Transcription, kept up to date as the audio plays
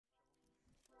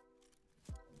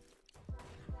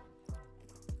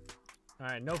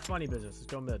Alright, no funny business.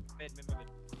 Let's go mid. Mid.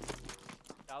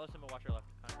 Dallas and watch your left.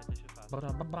 This is fast.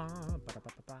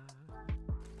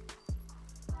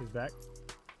 He's back.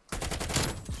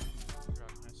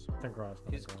 Nice. Think cross.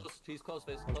 He's close.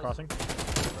 Face He's crossing.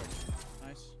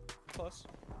 Nice. Close.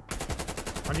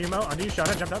 Under you, Mo. Under you. Shot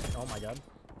it. Jumped up. Oh my god.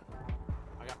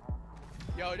 I got.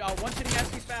 Yo, one's hitting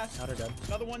SD's fast. Outer dead.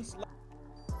 Another one's left.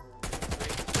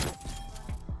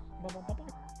 The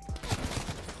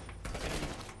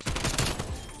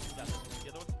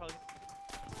other one's probably.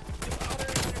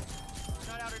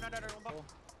 Not outer. One ball.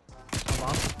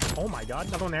 Oh my god.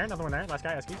 Another one there. Last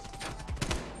guy, Eskies.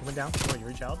 He went down. Oh, you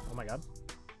reach out. Oh my god.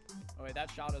 Oh wait,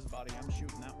 that shot his body. I'm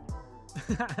shooting that one.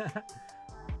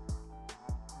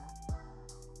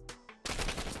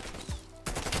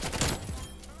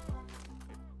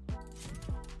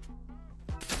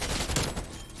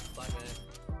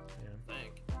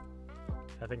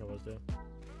 I think it was too.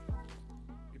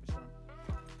 Keep it strong.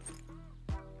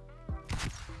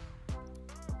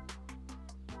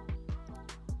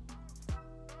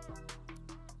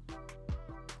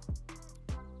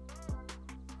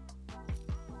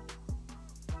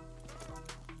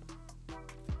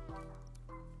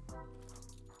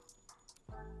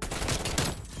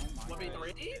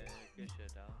 Good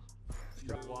shit, Dallas.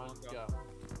 Drop one. Go.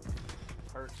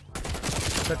 Hurt.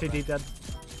 50 deep dead.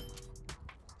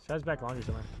 This guy's back laundry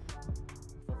somewhere.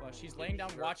 Full flash. She's laying down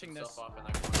watching this.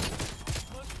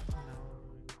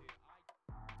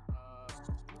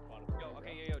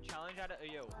 Yo, challenge out of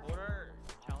order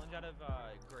challenge out of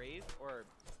grave or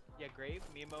grave.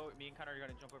 Me and Connor are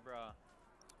gonna jump over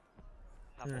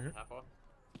half off.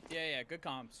 Yeah, good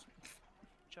comms.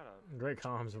 Shut up. Great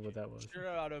comms of what that was. Sure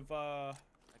out of I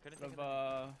couldn't think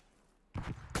of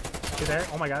Two there.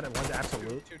 Oh my god, one's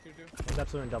absolute. Two. One's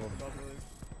absolute and double.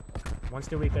 One's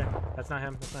too weak there. That's not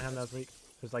him. That was weak.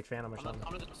 It was like Phantom or something.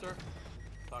 I'm in the sir.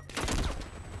 Fuck.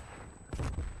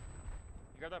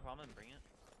 You grab that bomb and bring it.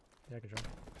 Yeah, control.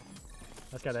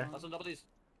 Let's go there. That's on double D's.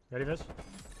 Ready, Viz?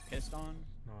 Pissed on.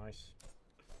 Nice.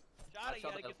 Shot it, you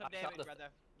gotta get some damage,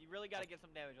 brother. You really gotta get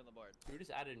some damage on the board. Who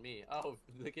just added me? Oh,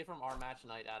 the kid from our match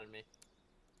night added me.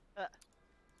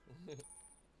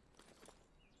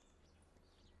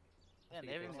 Yeah,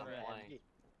 they even playing.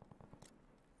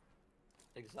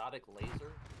 Exotic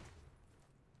laser.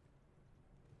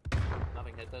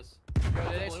 Nothing hit this. Yo,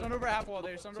 they stunned over half wall.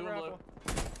 They stunned over half wall.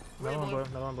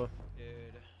 Another one blue.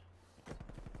 Dude.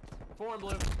 4 in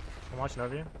blue. I'm watching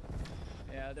over you.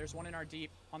 Yeah, there's one in our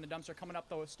deep on the dumpster coming up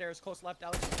the stairs, close left,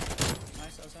 Alex.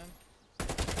 Nice, that was him.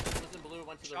 Was in blue,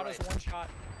 went to the Shot right. us one shot.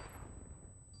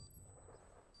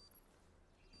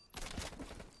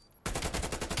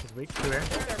 He's weak. Two there.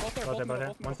 Both there.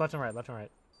 One's left and right.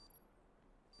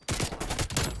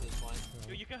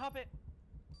 Yo, you can hop it.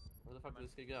 Where the fuck did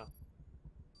this kid go?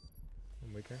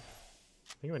 I'm weaker. I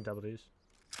think he went double D's.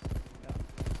 Yeah.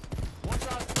 One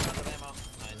shot. Out of ammo.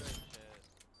 Nice.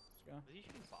 Let's go. Was he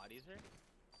shooting bodies there?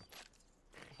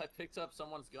 I picked up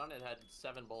someone's gun. It had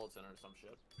 7 bullets in it or some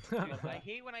shit. Dude, I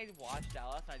hate when I watch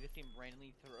Dallas and I just see him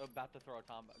randomly about to throw a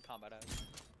combat out.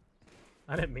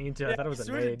 I didn't mean to. I thought it was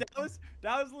a nade.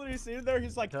 Dallas literally sitting there.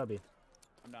 He's like, Tubby.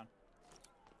 I'm done.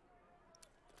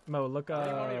 Mo, look.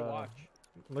 I want me to watch.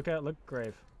 Look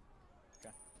grave.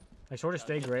 Okay. Like sort of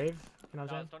stay grave. You know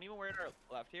what I'm saying? Don't even worry to our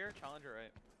left here. Challenge or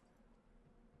right.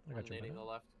 I got you. Nading the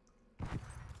left.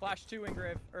 Flash 2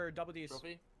 engrave or double D's.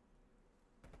 Trophy.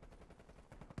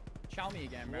 Chow me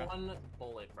again, bro. 1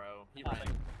 bullet, bro. He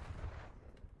ran.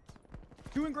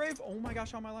 2 engrave. Oh my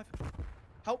gosh, on my life.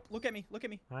 Help! Look at me.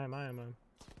 I am. I think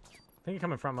you're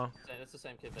coming from Mo. That's the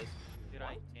same kid face. Dude,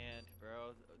 I can't,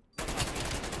 bro.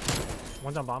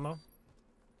 One's on bomb Mo.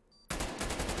 They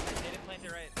didn't plant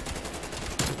it right.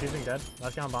 Confusing dead.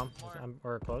 Last guy on bomb.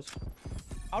 Or close.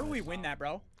 How do we win that,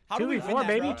 bro? How do we win 2v4, that,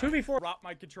 baby. bro? 2v4. Drop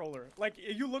my controller. Like,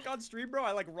 you look on stream, bro,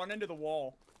 I like run into the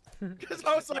wall. Because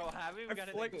I was like, I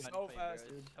flicked so fast.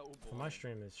 My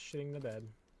stream is shitting the bed.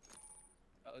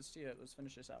 Let's see it. Let's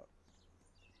finish this out.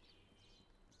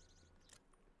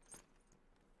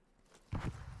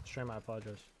 Stream, I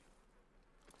apologize.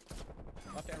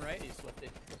 Left and right. He's swifty.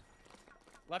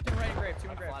 Left and right engrave. 2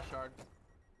 engrave. Flash hard.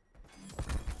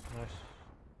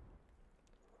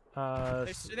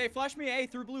 Nice. They flashed me A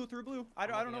through blue. I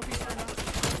don't know if he's there or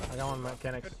not. I got one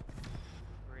mechanics.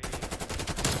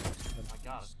 Oh my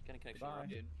god. Gonna connect Bye.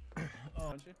 dude. Oh,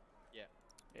 don't you?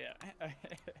 Yeah.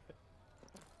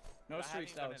 No street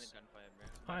stouts.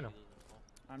 I know.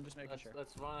 I'm just making sure.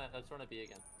 Let's run it B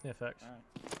again. Yeah, facts. Alright.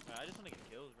 I just want to get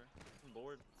kills, bro. I'm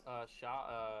bored.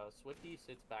 Swifty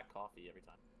sits back coffee every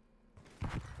time.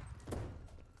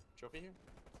 Trophy here?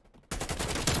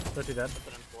 50 dead.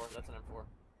 That's an M4.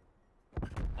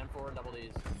 M4 double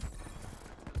D's.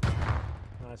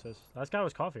 Nice. Last guy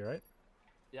was coffee, right?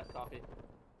 Yep, coffee.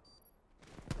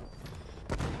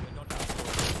 Don't die.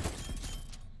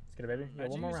 Let's get it, baby. Yeah,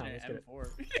 one more round. Let's get it.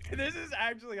 M4. This is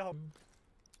actually a...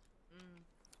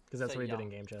 Because that's Say what he did yum. in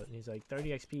game chat. He's like, 30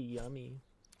 XP, yummy.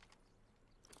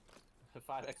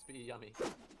 5 XP, yummy.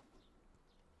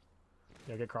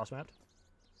 Yeah, get cross mapped.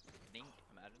 Dink,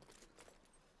 imagine.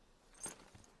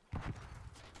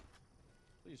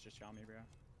 Please just shot me, bro.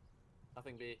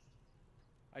 Nothing B.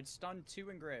 I'd stun 2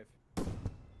 in grave.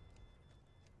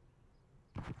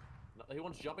 No, he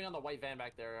wants jumping on the white van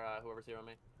back there, whoever's here on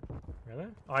me. Really?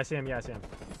 Oh, I see him. Yeah, I see him.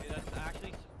 Dude, that's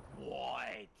actually...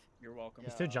 What? You're welcome.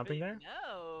 He's still jumping there?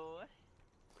 No.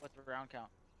 What's the round count?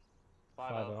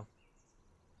 5-0.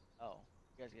 Oh,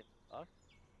 you guys get fucked?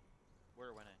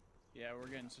 We're winning. Yeah, we're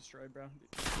getting destroyed, bro.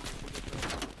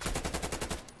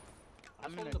 I'm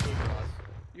I'm holding gonna- the blue cross.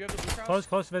 You have the blue cross?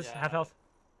 Close, Viz. Yeah. Half health.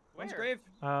 One's Where? grave.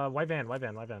 White van. I'm One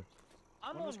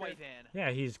on was white great. van. Yeah,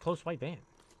 he's close white van.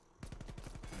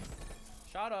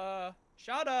 Shot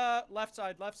left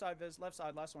side, Viz, left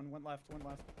side, last one, went left.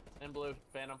 In blue,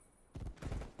 Phantom.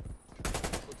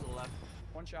 Look to the left.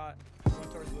 One shot, one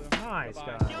towards blue. Nice,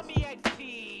 Goodbye. guys. Yummy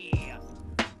XP!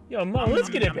 Yo, Mo, let's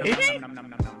get it, baby. Nom, nom, nom,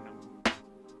 nom, nom, nom.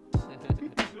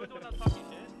 Who was the one that was talking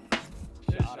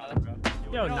shit? Shut up, bro.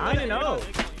 Yo, No, 9 and 0.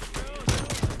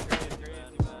 Great,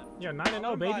 Yo, 9 and 0,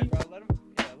 Let him baby. vibe, bro. Let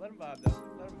him vibe, though.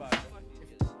 Let him vibe.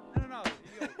 No.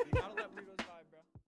 You gotta let Revo's